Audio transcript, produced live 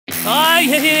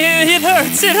It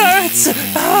hurts, it hurts!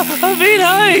 Be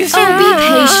nice! Oh, be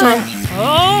patient.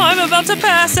 Oh, I'm about to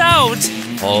pass out!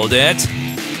 Hold it.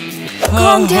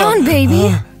 Calm down,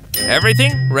 baby.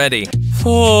 Everything ready.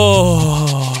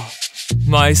 Oh,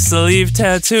 my sleeve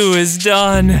tattoo is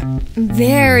done.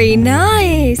 Very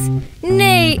nice.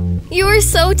 Nate, you are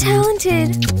so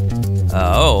talented.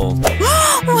 Oh.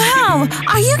 Wow!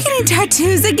 Are you getting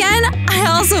tattoos again? I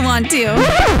also want to.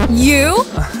 You?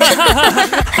 Or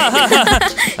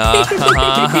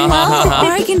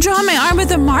I can draw my arm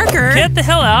with a marker. Get the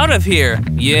hell out of here.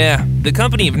 Yeah, the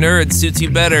company of nerds suits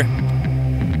you better.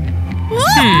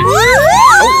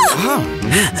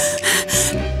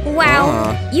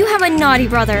 Wow, you have a naughty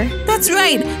brother. That's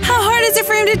right. How hard is it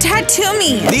for him to tattoo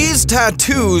me? These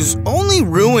tattoos only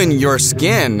ruin your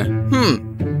skin.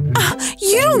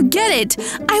 You don't get it.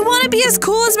 I want to be as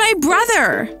cool as my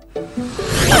brother.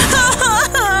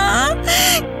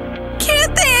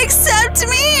 Can't they accept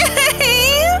me?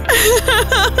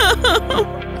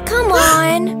 Come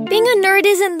on, being a nerd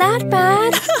isn't that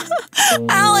bad.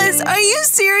 Alice, are you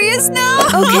serious now?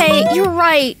 Okay, you're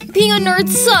right. Being a nerd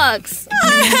sucks.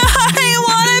 I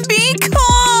want to be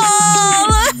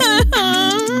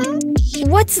cool.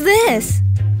 What's this?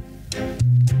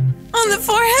 On the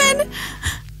forehead?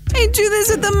 I drew this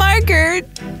with a marker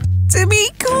to be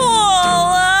cool.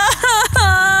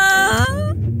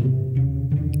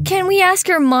 Can we ask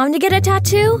your mom to get a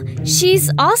tattoo?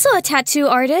 She's also a tattoo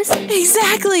artist.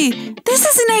 Exactly. This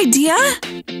is an idea.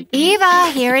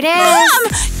 Eva, here it is.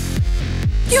 Mom!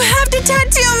 You have to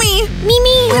tattoo me.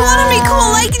 Mimi! We want to be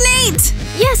cool like Nate.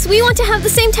 Yes, we want to have the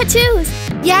same tattoos.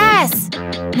 Yes.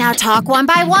 Now talk one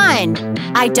by one.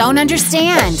 I don't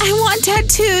understand. I want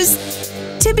tattoos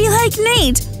to be like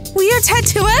Nate. Will you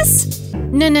tattoo us?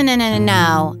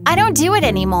 No. I don't do it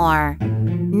anymore.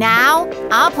 Now,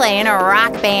 I'll play in a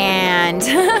rock band.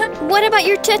 What about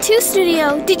your tattoo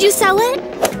studio? Did you sell it?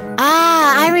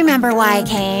 Ah, I remember why I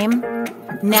came.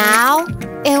 Now,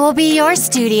 it will be your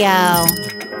studio.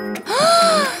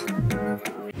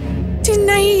 Didn't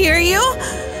I hear you?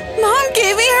 Mom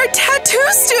gave me her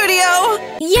tattoo studio.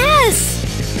 Yes!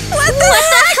 What the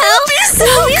hell?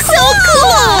 That'll be so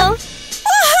cool!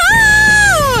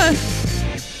 Woohoo!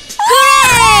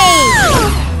 Hooray!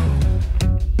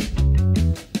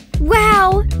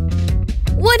 Wow!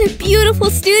 What a beautiful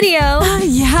studio!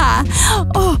 Yeah.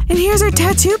 Oh, and here's our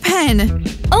tattoo pen.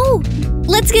 Oh,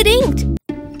 let's get inked.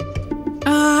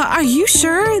 Are you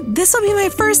sure? This will be my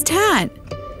first tat.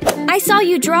 I saw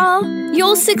you draw.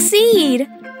 You'll succeed.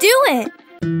 Do it.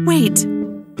 Wait,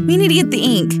 we need to get the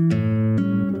ink.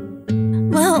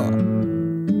 Well,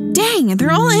 dang,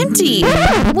 they're all empty.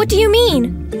 What do you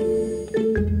mean?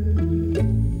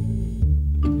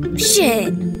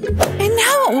 Shit. And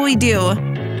now what will we do?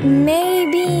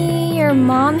 Maybe your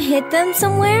mom hid them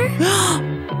somewhere?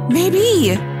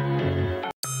 Maybe.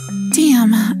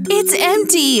 Damn, it's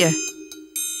empty.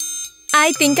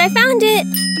 I think I found it.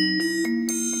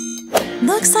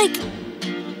 Looks like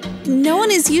no one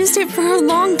has used it for a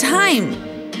long time.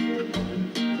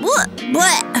 What?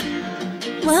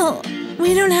 Well,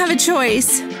 we don't have a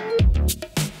choice.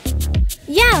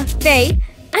 Yeah, Faye.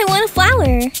 I want a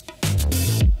flower.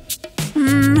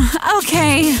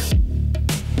 Okay.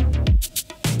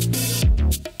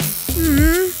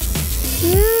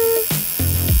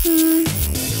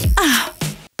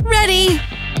 Ready.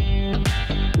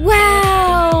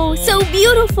 Wow, so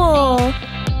beautiful.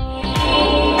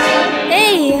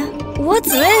 Hey,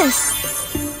 what's this?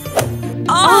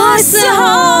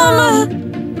 Awesome!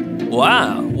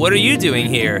 Wow, what are you doing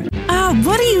here?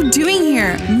 What are you doing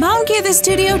here? Mom gave the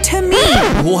studio to me.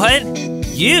 What?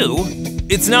 You?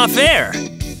 It's not fair.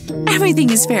 Everything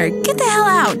is fair. Get the hell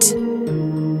out.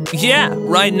 Yeah,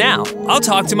 right now. I'll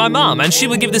talk to my mom and she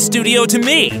will give the studio to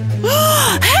me.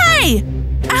 Hey!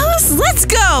 Alice, let's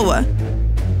go!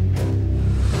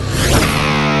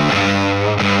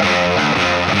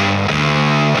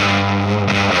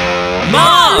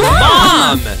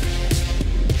 Mom!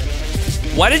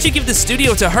 Why did you give the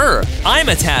studio to her? I'm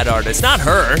a tat artist, not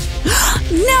her.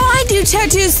 Now I do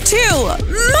tattoos too!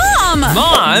 Mom!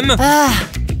 Mom!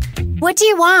 What do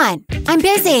you want? I'm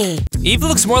busy. Eve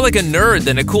looks more like a nerd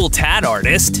than a cool tat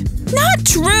artist. Not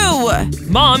true!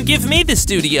 Mom, give me the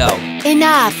studio.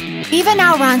 Enough. Eva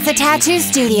now runs the tattoo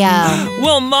studio.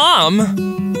 Well, Mom!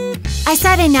 I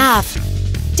said enough.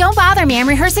 Don't bother me, I'm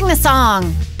rehearsing the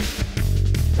song.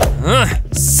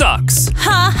 Sucks.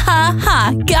 Ha ha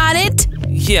ha, got it?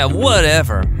 Yeah,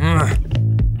 whatever.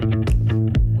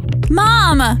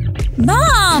 Mom!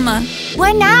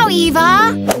 What now,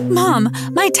 Eva? Mom,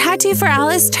 my tattoo for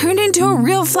Alice turned into a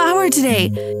real flower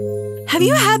today. Have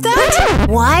you had that?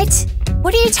 What?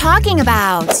 What are you talking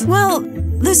about? Well,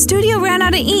 the studio ran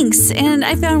out of inks, and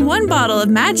I found one bottle of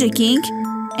magic ink,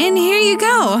 and here you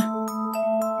go.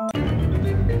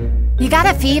 You got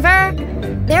a fever?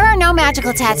 There are no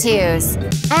magical tattoos.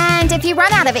 And if you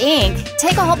run out of ink,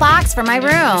 take a whole box from my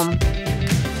room.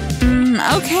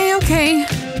 Okay.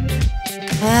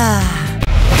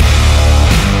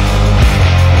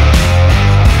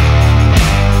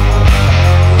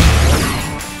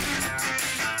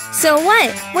 So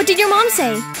what? What did your mom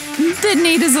say? That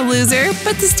Nate is a loser,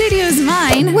 but the studio is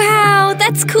mine. Wow,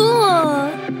 that's cool.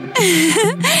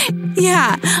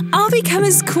 Yeah, I'll become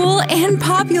as cool and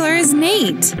popular as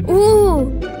Nate. Ooh,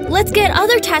 let's get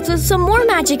other tats with some more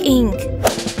magic ink.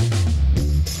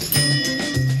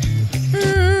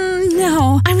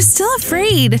 No, I'm still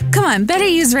afraid. Come on, better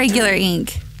use regular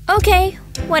ink. Okay,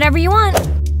 whatever you want.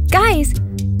 Guys,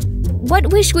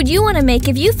 what wish would you want to make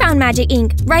if you found magic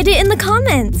ink? Write it in the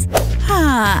comments.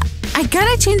 I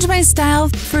gotta change my style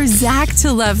for Zach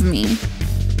to love me.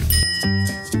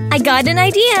 I got an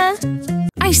idea.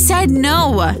 I said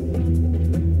no.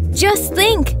 Just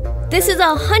think, this is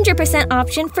 100%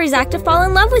 option for Zach to fall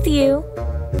in love with you.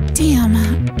 Damn,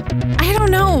 I don't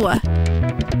know.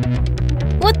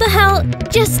 What the hell?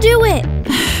 Just do it.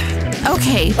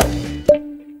 Okay.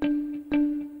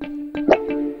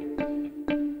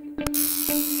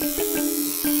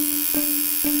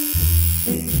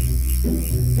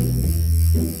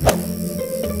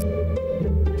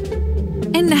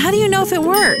 And how do you know if it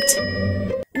worked?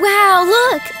 Wow,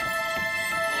 look!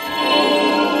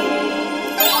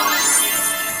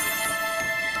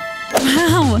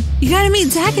 Wow, you gotta meet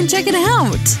Zach and check it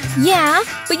out. Yeah,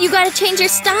 but you gotta change your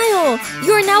style.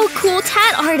 You're now a cool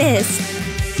tat artist.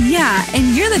 Yeah,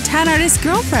 and you're the tat artist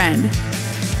girlfriend.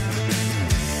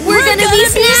 We're gonna be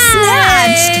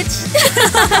snatched!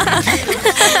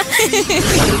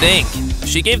 Think.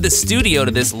 She gave the studio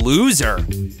to this loser.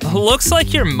 Looks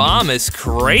like your mom is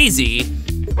crazy.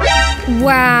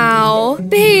 Wow,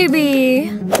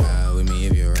 baby.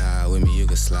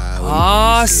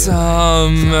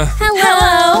 Awesome.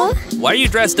 Hello. Why are you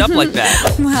dressed up like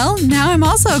that? Well, now I'm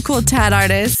also a cool tat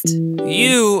artist.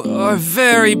 You are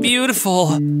very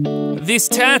beautiful. These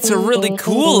tats are really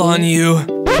cool on you.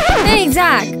 Hey,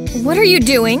 Zach, what are you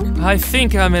doing? I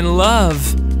think I'm in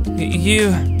love.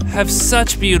 You have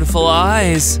such beautiful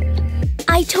eyes.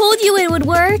 I told you it would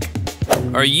work.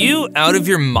 Are you out of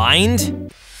your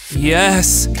mind?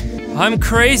 Yes, I'm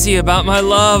crazy about my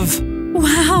love.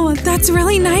 Wow, that's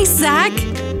really nice, Zach.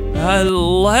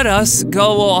 Let us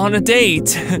go on a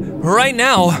date. Right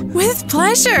now. With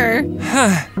pleasure.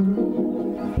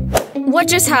 What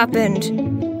just happened?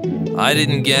 I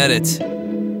didn't get it.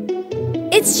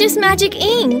 It's just magic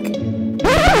ink.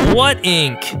 What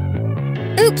ink?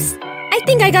 Oops, I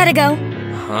think I gotta go.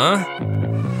 Huh?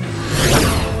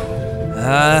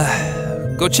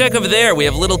 Go check over there. We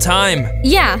have little time.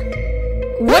 Yeah.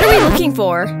 What are we looking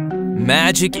for?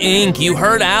 Magic ink. You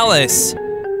heard Alice.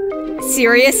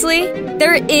 Seriously?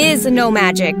 There is no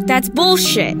magic. That's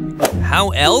bullshit. How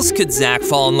else could Zach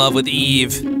fall in love with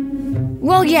Eve?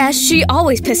 Well, yeah, she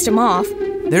always pissed him off.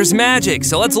 There's magic,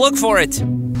 so let's look for it.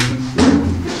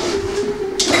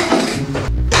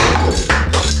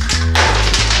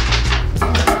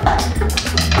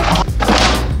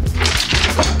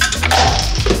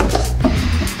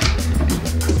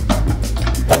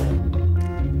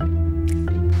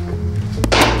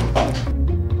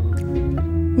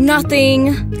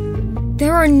 Nothing.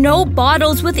 There are no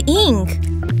bottles with ink.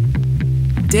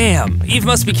 Damn, Eve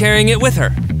must be carrying it with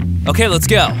her. Okay, let's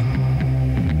go.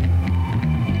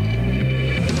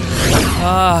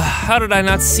 How did I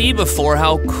not see before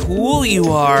how cool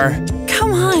you are?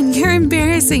 Come on, you're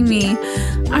embarrassing me.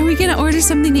 Are we gonna order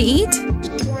something to eat?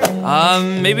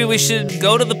 Maybe we should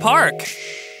go to the park.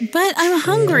 But I'm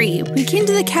hungry. We came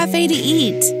to the cafe to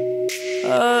eat.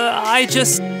 I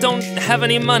just don't have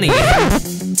any money.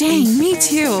 Dang, me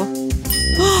too.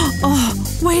 Oh,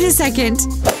 wait a second.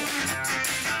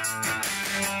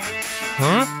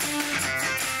 Huh?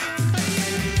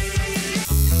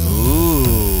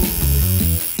 Ooh.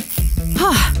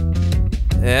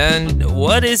 And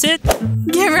what is it?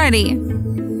 Get ready.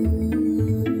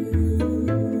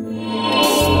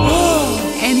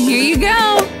 And here you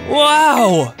go.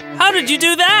 Wow! How did you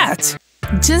do that?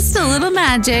 Just a little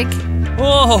magic.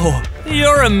 Whoa,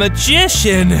 you're a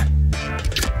magician.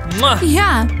 Mwah.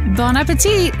 Yeah, bon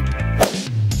appetit.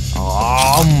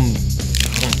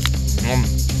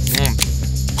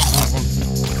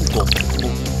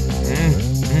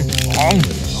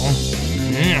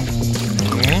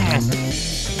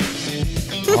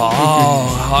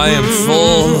 Oh, I am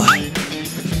full.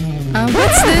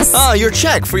 what's this? Your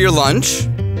check for your lunch.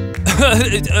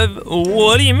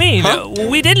 What do you mean? Huh?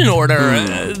 We didn't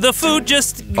order. The food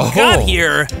just got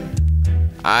here.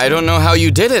 I don't know how you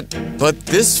did it, but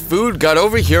this food got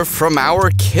over here from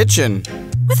our kitchen.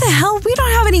 What the hell? We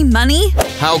don't have any money.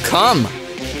 How come?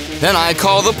 Then I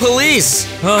call the police.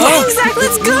 Hey, Zach,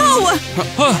 let's go!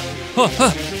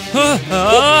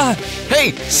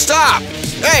 Hey, stop!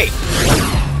 Hey!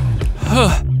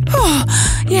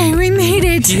 Yeah, we made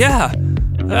it. Yeah.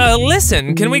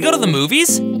 Listen, can we go to the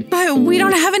movies? But we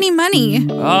don't have any money.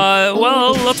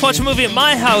 Well, let's watch a movie at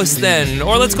my house then.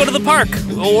 Or let's go to the park.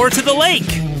 Or to the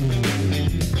lake.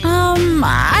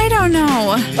 I don't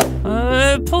know.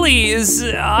 Please.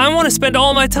 I want to spend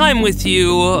all my time with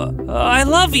you. I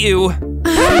love you.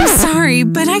 I'm sorry,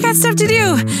 but I got stuff to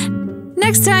do.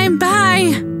 Next time,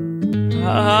 bye.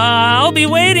 I'll be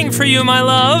waiting for you, my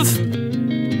love.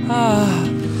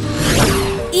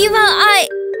 Eva,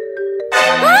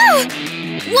 Ah!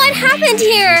 What happened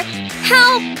here?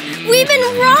 Help! We've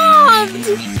been robbed!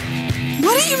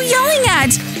 What are you yelling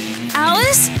at?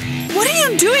 Alice? What are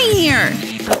you doing here?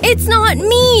 It's not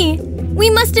me! We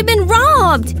must have been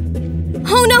robbed!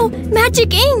 Oh no,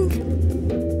 magic ink!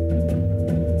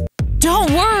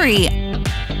 Don't worry.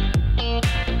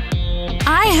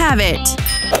 I have it.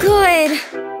 Good.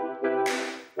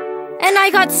 And I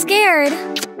got scared.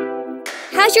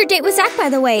 How's your date with Zach, by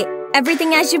the way?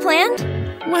 Everything as you planned?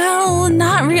 Well,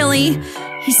 not really.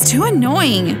 He's too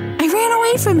annoying. I ran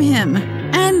away from him.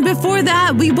 And before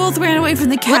that, we both ran away from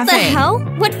the cafe. What the hell?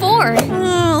 What for?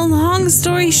 Long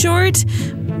story short,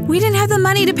 we didn't have the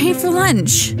money to pay for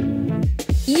lunch.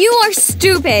 You are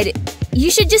stupid. You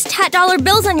should just tat dollar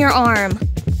bills on your arm.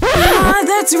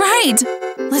 That's right.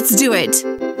 Let's do it.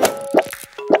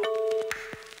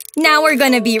 Now we're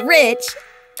gonna be rich.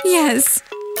 Yes.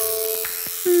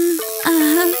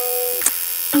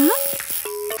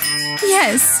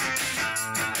 Yes.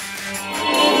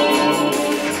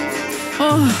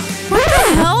 Oh, what the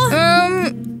hell?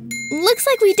 Looks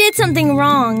like we did something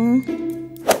wrong.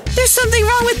 There's something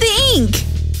wrong with the ink.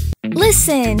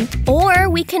 Listen, or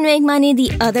we can make money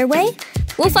the other way.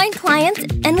 We'll find clients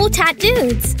and we'll tat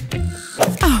dudes.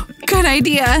 Oh, good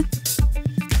idea.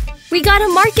 We gotta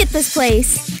market this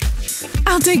place.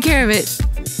 I'll take care of it.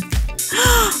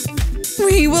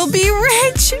 We will be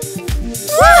rich!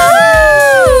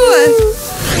 Woo!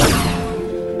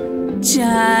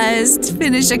 Just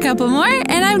finish a couple more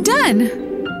and I'm done.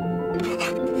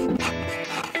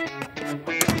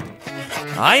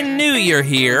 I knew you're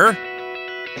here.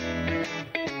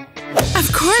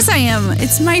 Of course I am.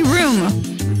 It's my room.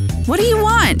 What do you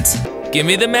want? Give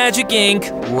me the magic ink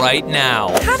right now.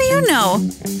 How do you know?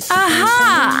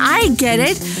 Aha! I get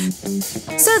it.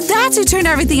 So that's who turned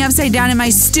everything upside down in my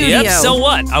studio. Yep, so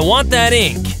what? I want that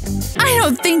ink. I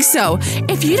don't think so.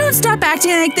 If you don't stop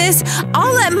acting like this,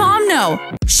 I'll let Mom know.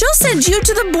 She'll send you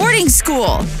to the boarding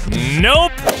school.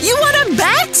 Nope. You want to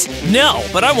bet? No,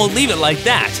 but I won't leave it like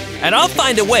that. And I'll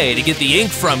find a way to get the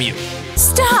ink from you.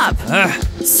 Stop.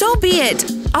 So be it.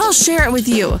 I'll share it with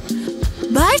you.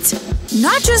 But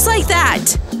not just like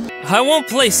that. I won't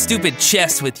play stupid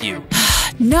chess with you.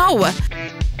 No.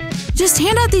 Just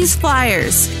hand out these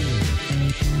flyers.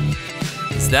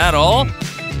 Is that all?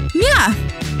 Yeah.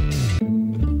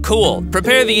 Cool.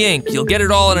 Prepare the ink. You'll get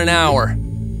it all in an hour.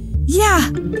 Yeah.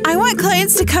 I want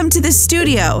clients to come to the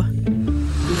studio.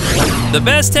 The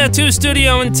best tattoo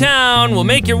studio in town will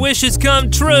make your wishes come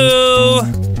true.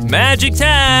 Magic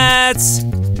Tats.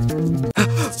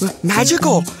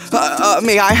 Magical.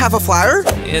 May I have a flyer?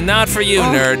 Yeah, not for you,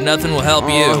 nerd. Nothing will help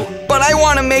you. But I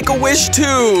want to make a wish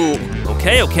too.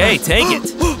 Okay, take it.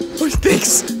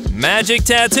 Thanks. Magic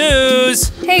tattoos.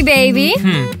 Hey, baby.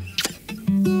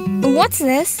 What's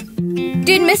this?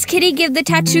 Did Miss Kitty give the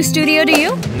tattoo studio to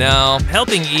you? No,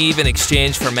 helping Eve in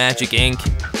exchange for magic ink.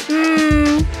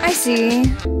 I see.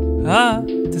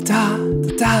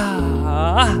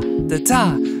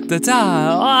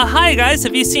 Hi guys,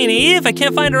 have you seen Eve? I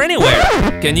can't find her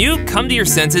anywhere. Can you come to your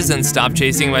senses and stop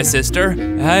chasing my sister?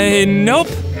 Nope.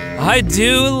 I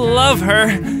do love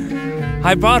her.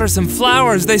 I brought her some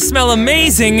flowers. They smell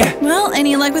amazing. Well,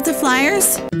 any luck with the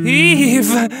flyers? Eve,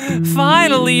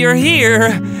 finally you're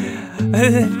here.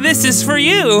 This is for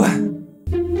you.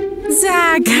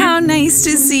 Zach, how nice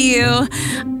to see you.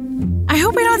 I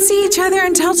hope we don't see each other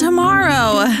until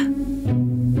tomorrow.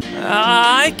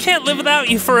 I can't live without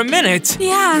you for a minute.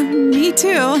 Yeah, me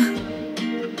too.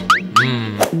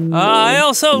 I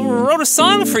also wrote a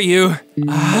song for you.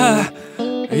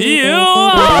 You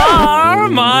are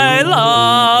my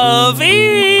love,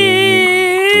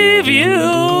 Eve. You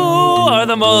are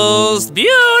the most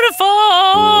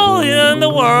beautiful in the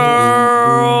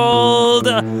world.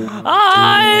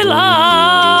 I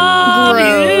love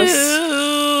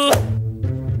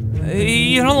you.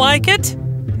 You don't like it?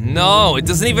 No, it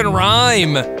doesn't even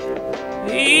rhyme.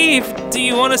 Eve, do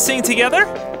you want to sing together?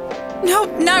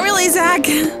 Nope, not really, Zach.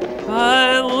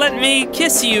 Let me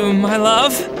kiss you, my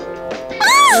love.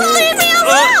 Leave me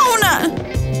alone!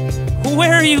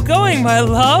 Where are you going, my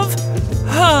love?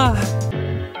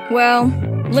 Well,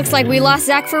 looks like we lost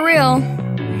Zach for real.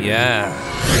 Yeah.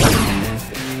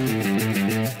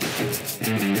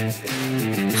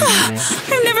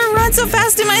 I've never run so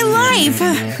fast in my life.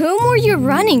 Whom were you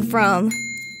running from?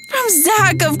 From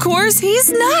Zach, of course. He's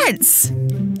nuts.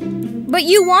 But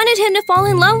you wanted him to fall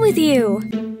in love with you.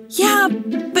 Yeah,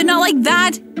 but not like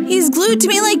that. He's glued to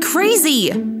me like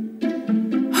crazy.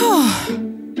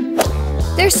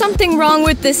 There's something wrong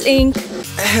with this ink.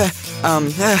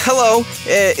 Hello.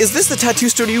 Is this the tattoo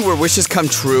studio where wishes come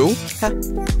true?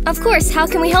 Of course, how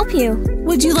can we help you?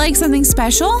 Would you like something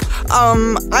special?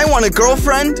 I want a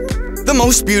girlfriend. The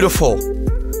most beautiful.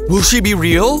 Will she be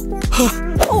real?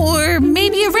 Or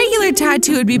maybe a regular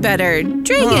tattoo would be better.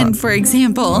 Dragon, for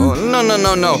example. Oh,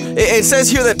 no. It says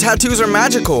here that tattoos are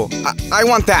magical. I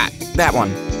want that. That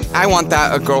one. I want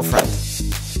that, a girlfriend.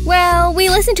 Well, we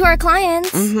listen to our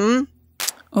clients.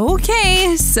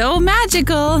 Okay, so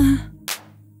magical.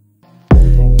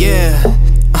 Yeah,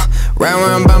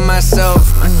 round by myself,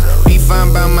 be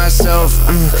fine by myself.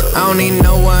 I don't need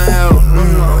no one help.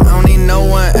 I don't need no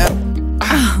one help.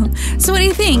 So what do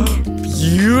you think?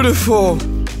 Beautiful.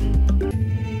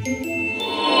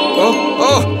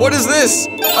 Oh, what is this?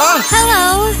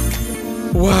 Hello.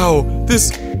 Wow,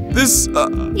 this,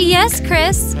 Yes,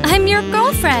 Chris. I'm your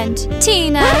girlfriend,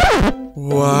 Tina.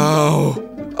 wow.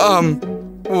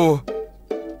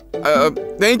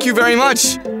 Thank you very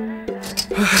much.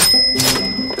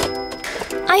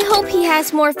 I hope he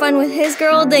has more fun with his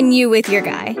girl than you with your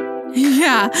guy.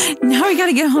 Yeah, now I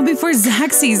gotta get home before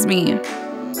Zach sees me.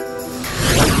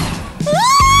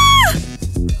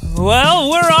 Well,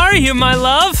 where are you, my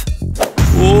love?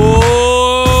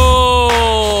 Whoa!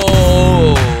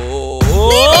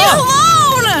 Leave me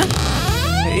alone!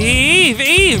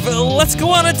 Eve, let's go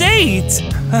on a date.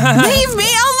 Leave me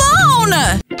alone!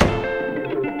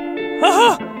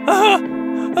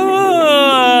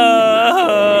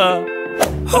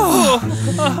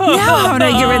 Now how do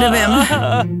I get rid of him?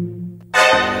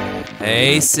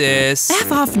 Hey, sis.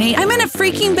 F off, Nate. I'm in a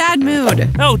freaking bad mood.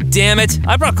 Oh, damn it.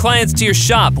 I brought clients to your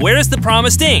shop. Where is the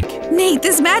promised ink? Nate,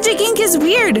 this magic ink is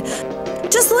weird.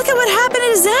 Just look at what happened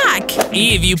to Zach.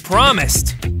 Eve, you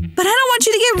promised. But I don't want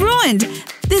you to get ruined.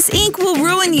 This ink will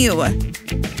ruin you.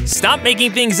 Stop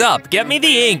making things up. Get me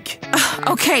the ink.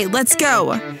 Okay, let's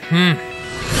go.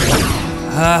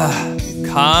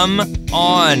 Come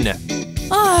on.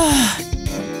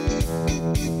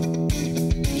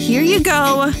 Here you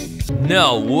go.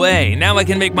 No way. Now I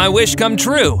can make my wish come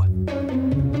true.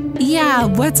 Yeah,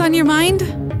 what's on your mind?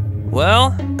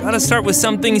 Well, gotta start with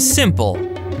something simple.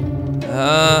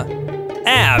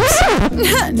 Abs.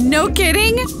 No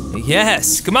kidding?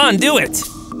 Yes, come on, do it.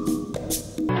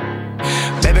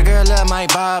 Baby girl love my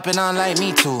bop and I like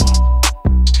me too.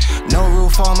 No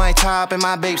roof on my top and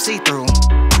my babe see-through.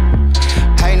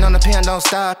 Hating on the pen, don't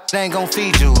stop, they ain't gon'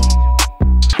 feed you.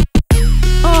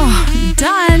 Oh,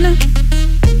 done.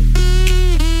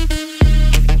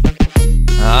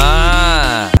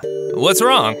 What's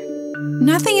wrong?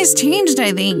 Nothing has changed,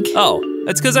 I think. Oh,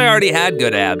 that's because I already had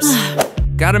good abs.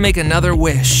 Gotta make another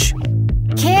wish.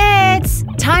 Kids,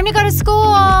 time to go to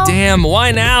school. Damn,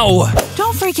 why now?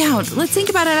 Don't freak out. Let's think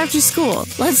about it after school.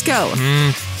 Let's go.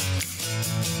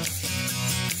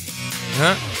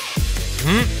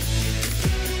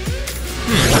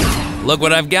 Look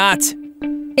what I've got.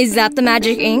 Is that the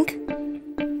magic ink?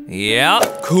 Yeah,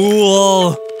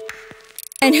 cool.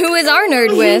 And who is our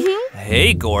nerd with?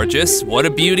 Hey, gorgeous, what a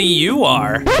beauty you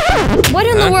are. What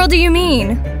in the world do you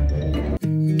mean?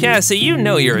 Cassie, you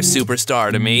know you're a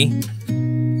superstar to me.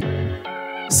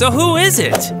 So who is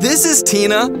it? This is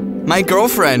Tina, my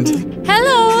girlfriend.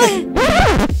 Hello.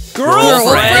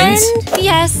 Girlfriend?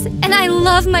 Yes, and I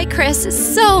love my Chris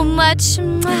so much.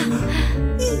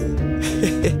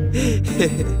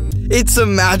 It's a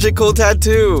magical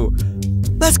tattoo.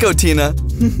 Let's go, Tina.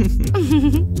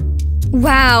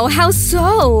 Wow, how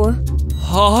so?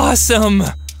 Awesome.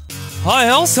 I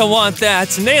also want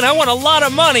that. Nate, I want a lot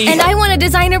of money. And I want a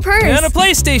designer purse. And a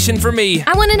PlayStation for me.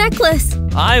 I want a necklace.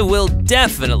 I will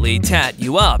definitely tat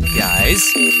you up, guys.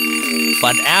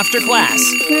 But after class.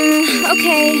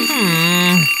 Okay.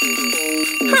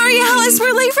 Hurry, Alice,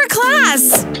 we're late for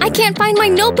class. I can't find my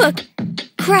notebook.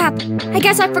 Crap, I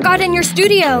guess I forgot it in your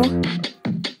studio.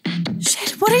 Shit.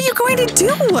 What are you going to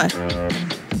do?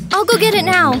 I'll go get it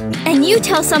now, and you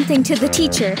tell something to the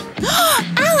teacher.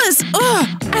 Alice!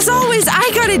 As always, I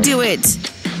gotta do it.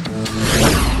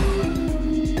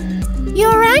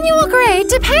 Your annual grade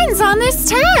depends on this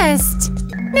test.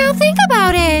 Now think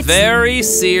about it. Very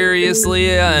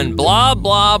seriously and blah,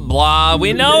 blah, blah.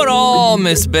 We know it all,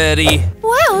 Miss Betty.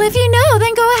 Well, if you know,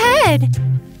 then go ahead.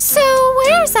 So,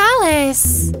 where's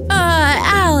Alice?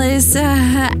 Alice,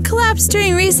 collapsed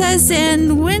during recess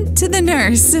and went to the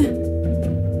nurse.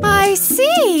 I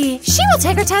see. She will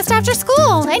take her test after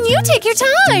school, and you take your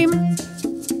time.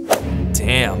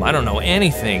 Damn, I don't know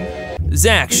anything.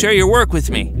 Zach, share your work with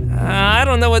me. I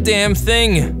don't know a damn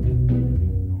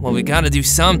thing. Well, we gotta do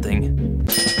something.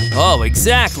 Oh,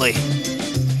 exactly.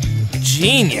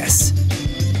 Genius.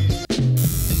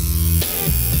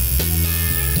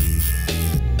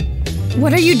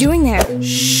 What are you doing there?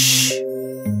 Shh.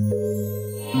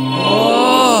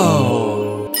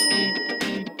 Oh.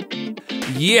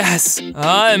 Yes.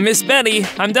 Miss Betty,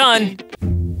 I'm done.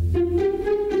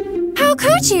 How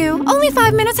could you? Only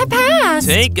 5 minutes have passed.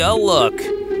 Take a look.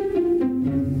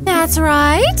 That's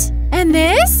right. And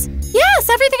this? Yes,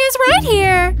 everything is right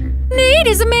here. Nate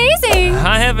is amazing.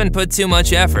 I haven't put too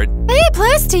much effort. A+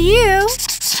 to you.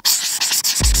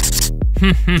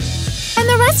 And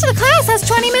the rest of the class has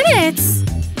 20 minutes.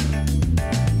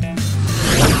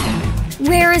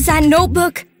 Where is that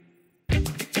notebook?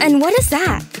 And what is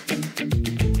that?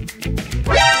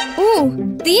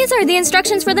 Ooh, these are the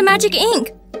instructions for the magic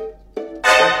ink.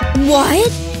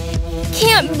 What?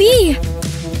 Can't be.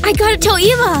 I gotta tell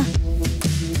Eva.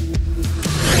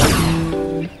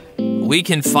 We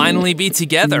can finally be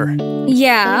together.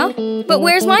 Yeah, but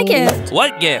where's my gift?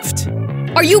 What gift?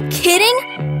 Are you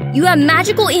kidding? You have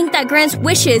magical ink that grants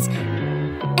wishes,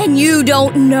 and you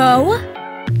don't know?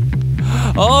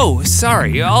 Oh,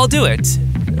 sorry, I'll do it.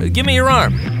 Give me your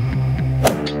arm.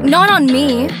 Not on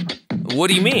me. What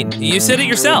do you mean? You said it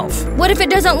yourself. What if it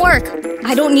doesn't work?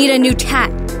 I don't need a new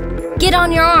tat. Get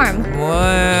on your arm.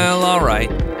 Well, all right.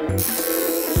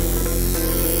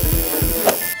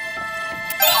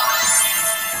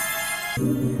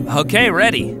 Okay,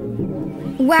 ready.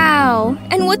 Wow,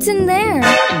 and what's in there?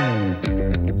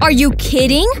 Are you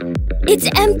kidding? It's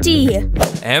empty.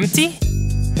 Empty?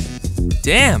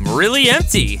 Damn, really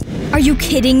empty. Are you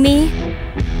kidding me?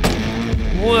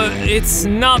 Well, it's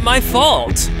not my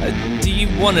fault. Do you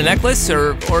want a necklace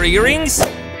or earrings?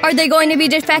 Are they going to be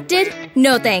defected?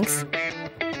 No thanks.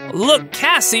 Look,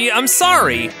 Cassie, I'm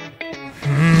sorry.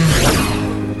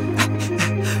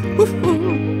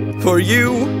 For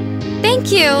you.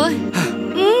 Thank you.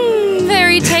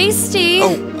 Very tasty.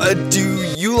 Oh, do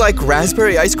you like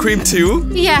raspberry ice cream too?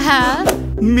 Yeah.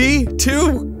 Me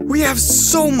too. We have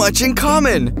so much in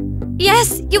common.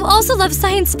 Yes, you also love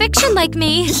science fiction like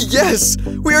me. Yes,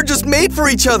 we are just made for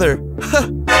each other.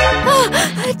 Oh,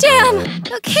 damn.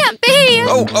 Can't be.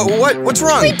 Oh, what's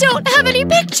wrong? We don't have any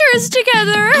pictures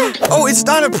together. Oh, it's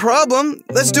not a problem.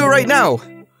 Let's do it right now.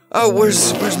 Oh,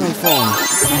 where's my phone?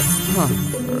 Huh.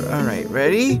 All right,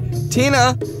 ready?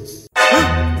 Tina.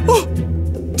 Oh,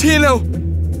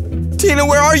 Tina,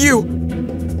 where are you?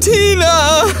 Tina!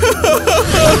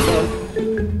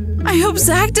 I hope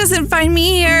Zach doesn't find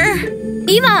me here.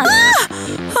 Eva!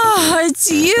 Oh, it's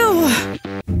you.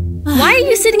 Why are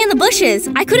you sitting in the bushes?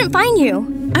 I couldn't find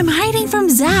you. I'm hiding from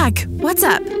Zach. What's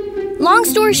up? Long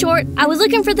story short, I was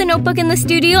looking for the notebook in the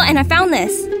studio and I found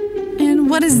this. And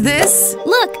what is this?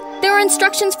 Look, there are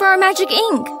instructions for our magic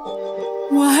ink.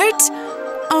 What?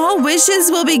 All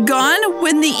wishes will be gone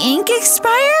when the ink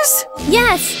expires?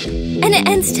 Yes, and it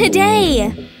ends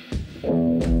today.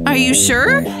 Are you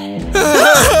sure?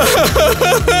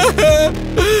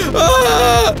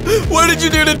 What did you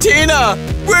do to Tina?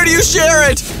 Where do you share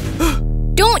it?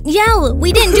 Don't yell.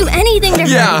 We didn't do anything to her.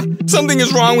 Yeah, something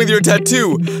is wrong with your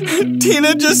tattoo.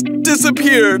 Tina just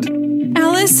disappeared.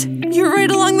 Alice, you're right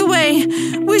along the way.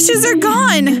 Wishes are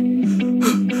gone.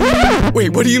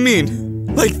 Wait, what do you mean?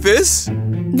 Like this?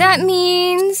 That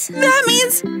means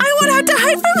I won't have to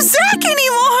hide from Zach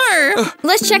anymore.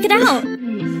 let's check it out.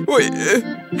 Wait,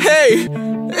 hey,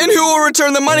 and who will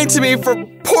return the money to me for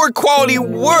poor quality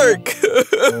work?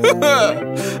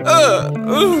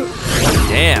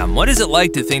 Damn, what is it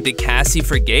like to think that Cassie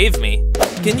forgave me?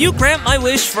 Can you grant my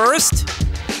wish first?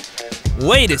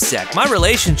 Wait a sec, my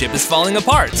relationship is falling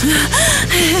apart.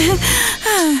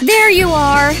 There you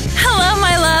are. Hello,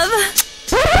 my love.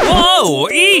 Whoa,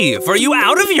 Eve, are you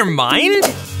out of your mind?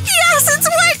 Yes, it's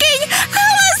working.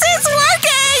 Alice, it's working.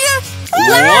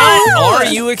 What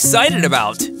are you excited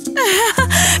about?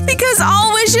 Because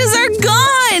all wishes are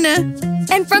gone.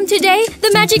 And from today,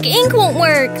 the magic ink won't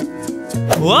work.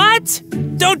 What?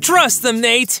 Don't trust them,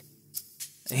 Nate.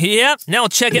 Yep, now I'll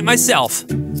check it myself.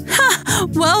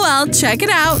 Well, check it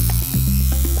out.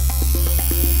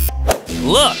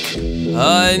 Look,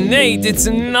 Nate, it's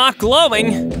not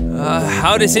glowing.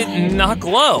 How does it not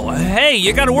glow? Hey,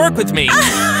 you gotta work with me.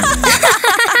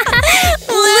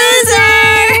 Loser!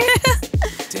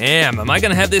 Damn, am I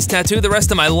gonna have this tattoo the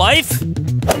rest of my life?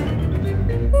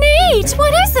 Nate,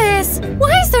 what is this?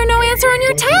 Why is there no answer on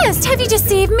your test? Have you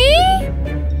deceived me?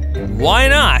 Why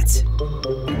not?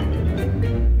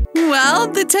 Well,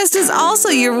 the test is also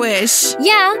your wish.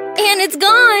 Yeah, and it's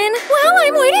gone. Well,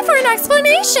 I'm waiting for an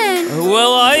explanation.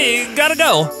 Well, I gotta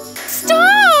go.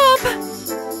 Stop!